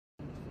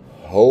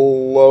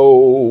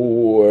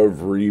Hello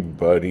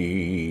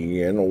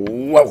everybody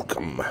and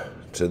welcome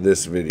to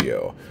this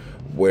video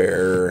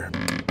where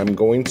I'm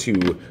going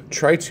to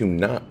try to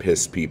not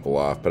piss people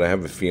off, but I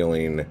have a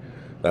feeling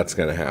that's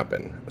going to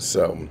happen.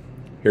 So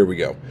here we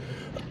go.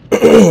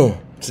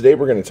 Today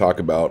we're going to talk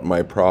about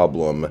my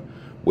problem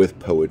with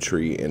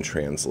poetry and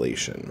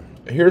translation.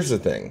 Here's the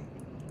thing.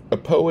 A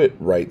poet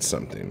writes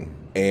something,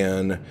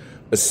 and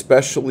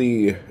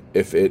especially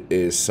if it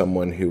is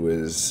someone who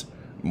is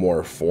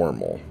more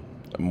formal,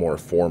 a more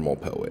formal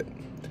poet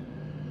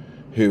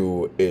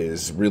who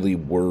is really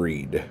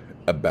worried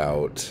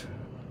about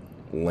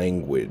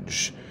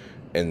language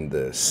and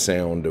the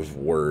sound of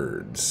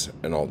words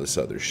and all this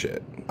other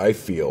shit. I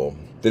feel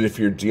that if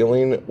you're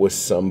dealing with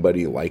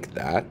somebody like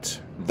that,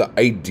 the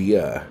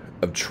idea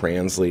of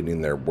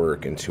translating their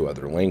work into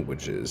other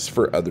languages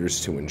for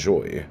others to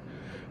enjoy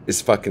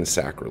is fucking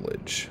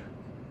sacrilege.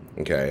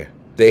 Okay?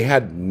 They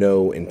had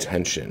no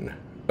intention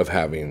of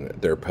having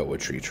their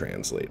poetry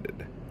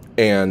translated.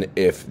 And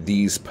if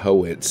these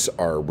poets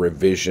are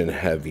revision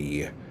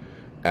heavy,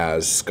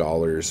 as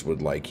scholars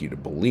would like you to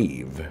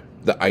believe,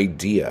 the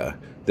idea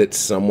that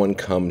someone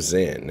comes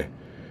in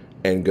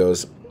and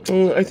goes,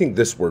 I think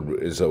this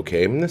word is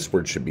okay, and this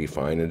word should be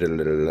fine,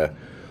 and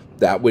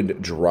that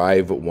would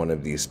drive one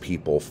of these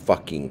people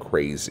fucking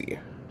crazy.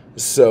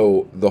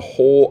 So the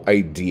whole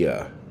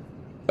idea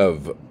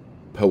of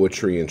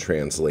poetry and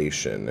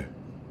translation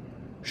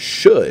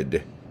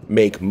should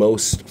make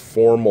most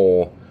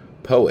formal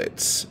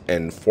poets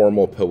and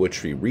formal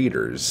poetry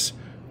readers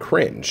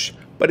cringe,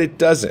 but it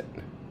doesn't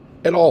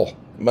at all.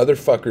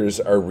 Motherfuckers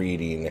are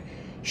reading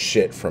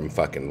shit from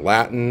fucking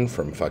Latin,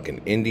 from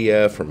fucking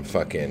India, from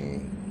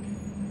fucking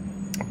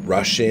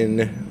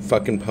Russian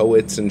fucking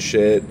poets and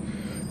shit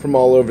from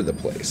all over the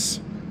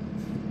place,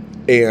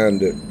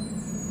 and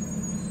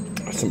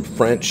some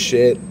French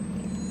shit,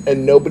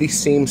 and nobody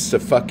seems to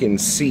fucking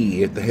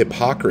see the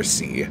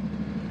hypocrisy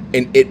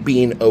and it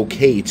being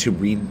okay to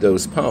read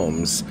those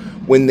poems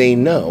when they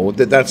know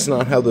that that's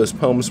not how those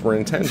poems were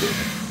intended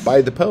by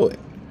the poet.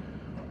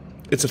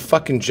 It's a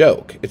fucking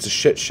joke. It's a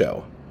shit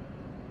show.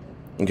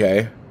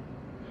 Okay?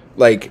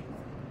 Like,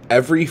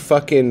 every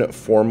fucking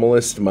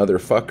formalist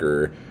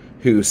motherfucker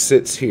who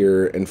sits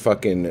here and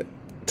fucking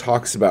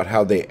talks about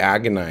how they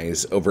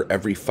agonize over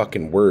every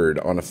fucking word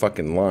on a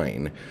fucking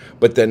line,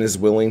 but then is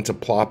willing to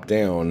plop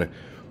down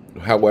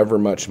however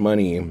much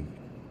money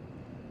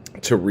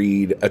to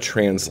read a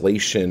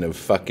translation of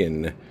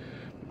fucking,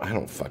 I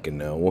don't fucking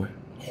know,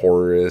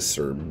 Horace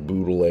or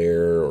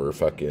Baudelaire or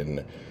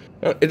fucking,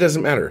 it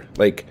doesn't matter.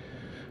 Like,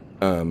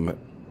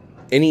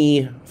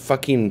 any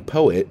fucking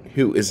poet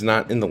who is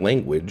not in the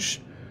language,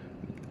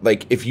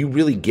 like, if you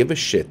really give a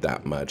shit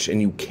that much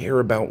and you care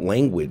about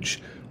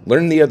language,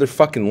 learn the other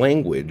fucking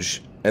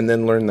language and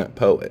then learn that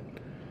poet.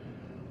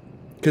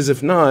 Because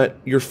if not,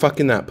 you're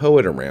fucking that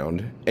poet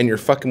around and you're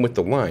fucking with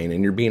the line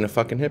and you're being a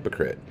fucking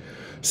hypocrite.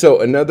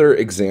 So another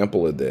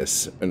example of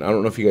this, and I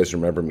don't know if you guys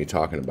remember me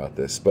talking about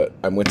this, but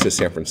I went to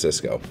San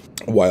Francisco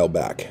a while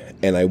back,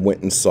 and I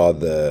went and saw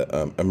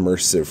the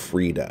immersive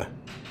Frida.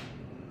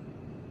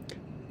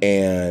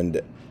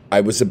 And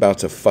I was about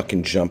to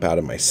fucking jump out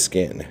of my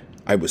skin.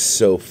 I was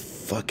so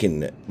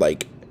fucking,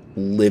 like,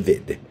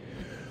 livid.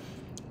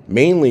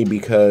 Mainly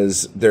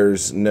because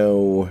there's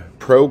no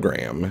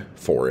program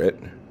for it,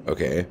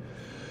 okay?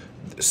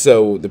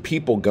 So the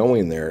people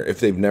going there, if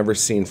they've never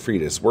seen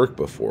Frida's work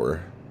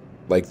before,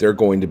 like, they're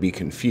going to be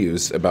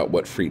confused about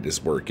what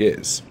Frida's work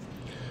is.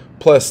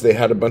 Plus, they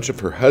had a bunch of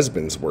her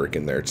husband's work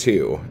in there,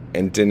 too,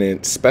 and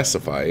didn't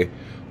specify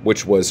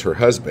which was her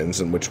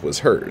husband's and which was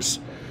hers.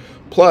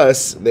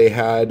 Plus, they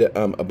had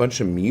a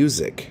bunch of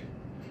music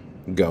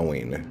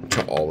going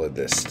to all of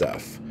this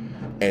stuff,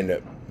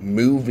 and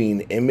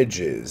moving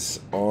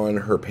images on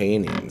her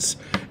paintings,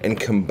 and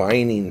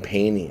combining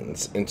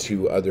paintings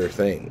into other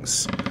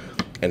things,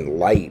 and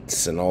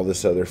lights, and all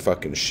this other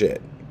fucking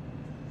shit.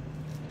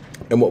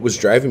 And what was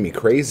driving me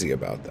crazy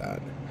about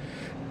that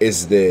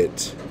is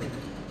that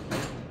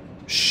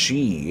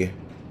she,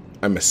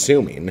 I'm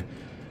assuming,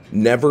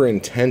 never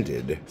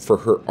intended for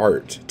her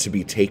art to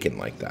be taken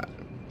like that.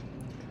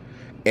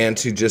 And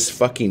to just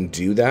fucking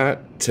do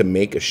that to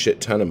make a shit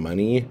ton of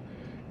money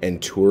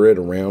and tour it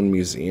around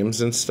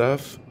museums and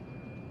stuff,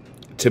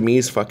 to me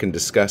is fucking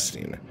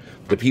disgusting.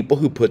 The people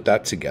who put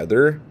that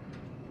together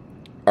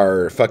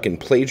are fucking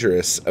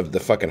plagiarists of the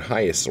fucking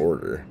highest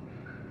order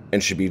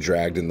and should be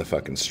dragged in the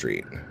fucking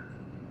street.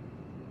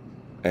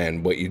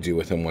 And what you do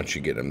with them once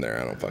you get them there,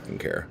 I don't fucking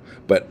care.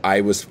 But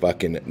I was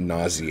fucking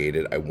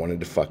nauseated. I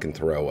wanted to fucking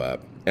throw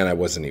up, and I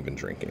wasn't even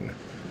drinking.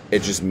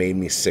 It just made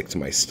me sick to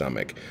my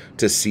stomach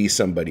to see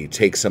somebody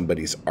take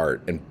somebody's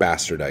art and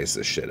bastardize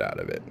the shit out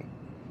of it.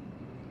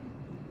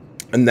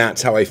 And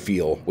that's how I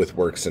feel with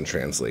works in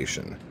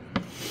translation.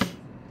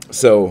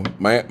 So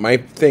my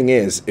thing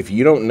is, if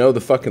you don't know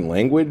the fucking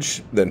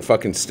language, then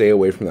fucking stay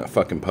away from that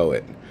fucking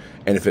poet.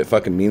 And if it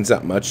fucking means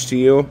that much to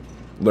you,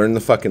 learn the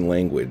fucking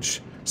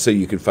language so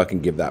you can fucking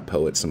give that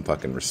poet some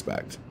fucking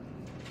respect.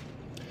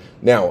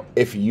 Now,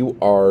 if you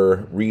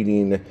are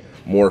reading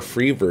more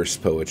free verse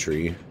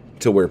poetry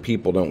to where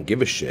people don't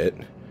give a shit,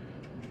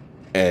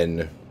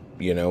 and,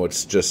 you know,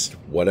 it's just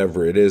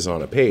whatever it is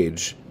on a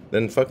page,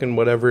 then fucking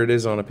whatever it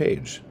is on a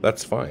page.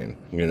 That's fine,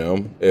 you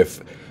know?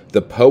 If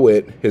the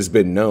poet has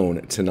been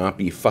known to not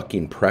be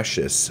fucking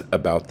precious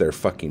about their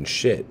fucking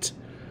shit,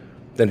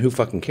 then who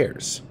fucking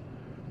cares?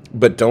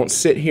 But don't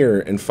sit here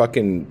and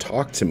fucking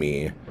talk to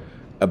me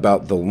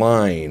about the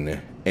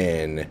line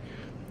and,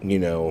 you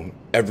know,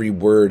 every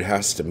word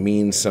has to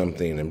mean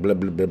something and blah,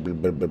 blah, blah, blah,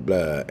 blah, blah,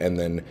 blah. And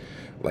then,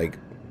 like,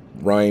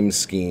 rhyme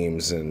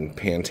schemes and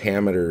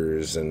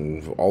pentameters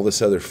and all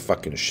this other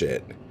fucking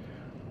shit.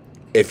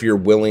 If you're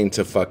willing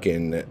to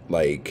fucking,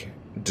 like,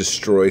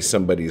 destroy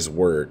somebody's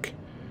work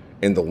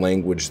in the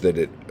language that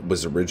it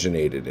was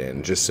originated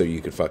in, just so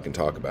you could fucking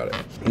talk about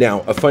it.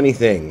 Now, a funny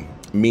thing,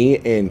 me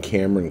and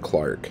Cameron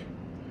Clark,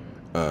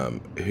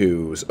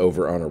 who's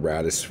over on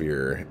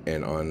Eratosphere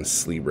and on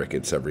Slee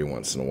Ricketts every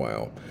once in a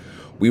while,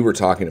 we were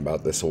talking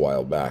about this a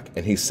while back,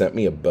 and he sent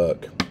me a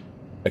book.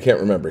 I can't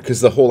remember,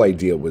 because the whole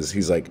idea was,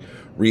 he's like,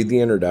 read the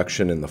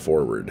introduction and the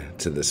foreword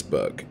to this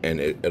book, and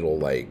it'll,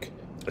 like,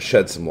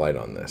 shed some light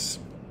on this.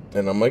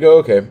 And I'm like, oh,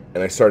 okay.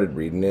 And I started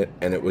reading it,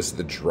 and it was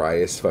the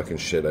driest fucking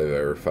shit I've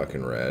ever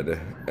fucking read.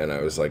 And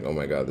I was like, oh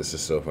my god, this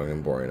is so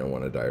fucking boring, I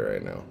want to die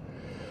right now.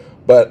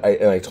 But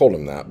I told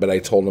him that, but I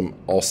told him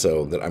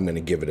also that I'm going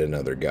to give it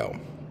another go.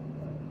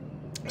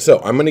 So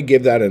I'm going to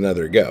give that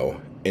another go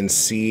and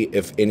see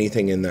if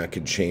anything in that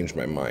could change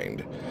my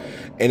mind.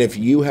 And if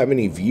you have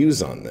any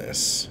views on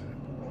this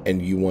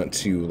and you want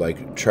to,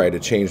 like, try to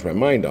change my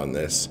mind on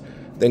this,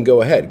 then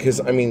go ahead.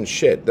 Because, I mean,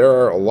 shit, there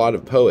are a lot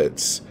of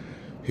poets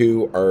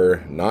who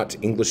are not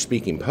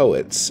English-speaking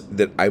poets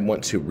that I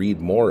want to read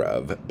more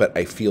of, but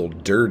I feel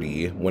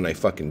dirty when I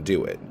fucking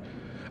do it.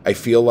 I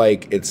feel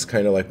like it's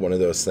kind of like one of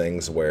those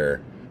things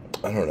where,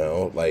 I don't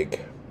know,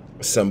 like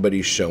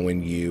somebody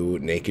showing you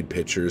naked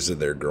pictures of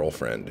their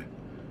girlfriend.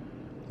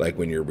 Like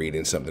when you're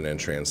reading something in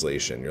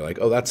translation, you're like,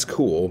 oh, that's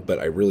cool, but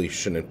I really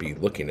shouldn't be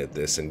looking at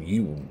this, and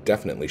you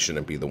definitely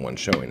shouldn't be the one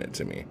showing it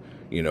to me.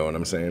 You know what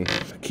I'm saying?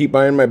 Keep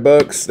buying my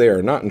books. They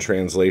are not in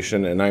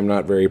translation, and I'm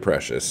not very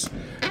precious.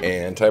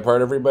 And type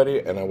hard, everybody,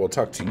 and I will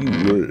talk to you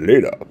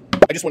later.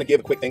 I just want to give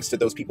a quick thanks to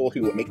those people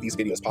who make these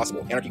videos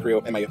possible. Anarchy Crew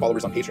and my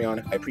followers on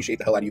Patreon. I appreciate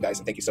the hell out of you guys,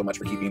 and thank you so much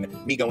for keeping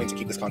me going to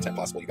keep this content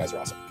possible. You guys are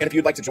awesome. And if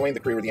you'd like to join the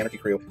crew or the Anarchy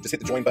Crew, just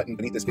hit the join button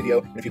beneath this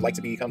video. And if you'd like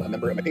to become a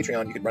member of my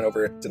Patreon, you can run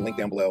over to the link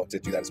down below to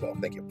do that as well.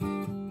 Thank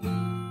you.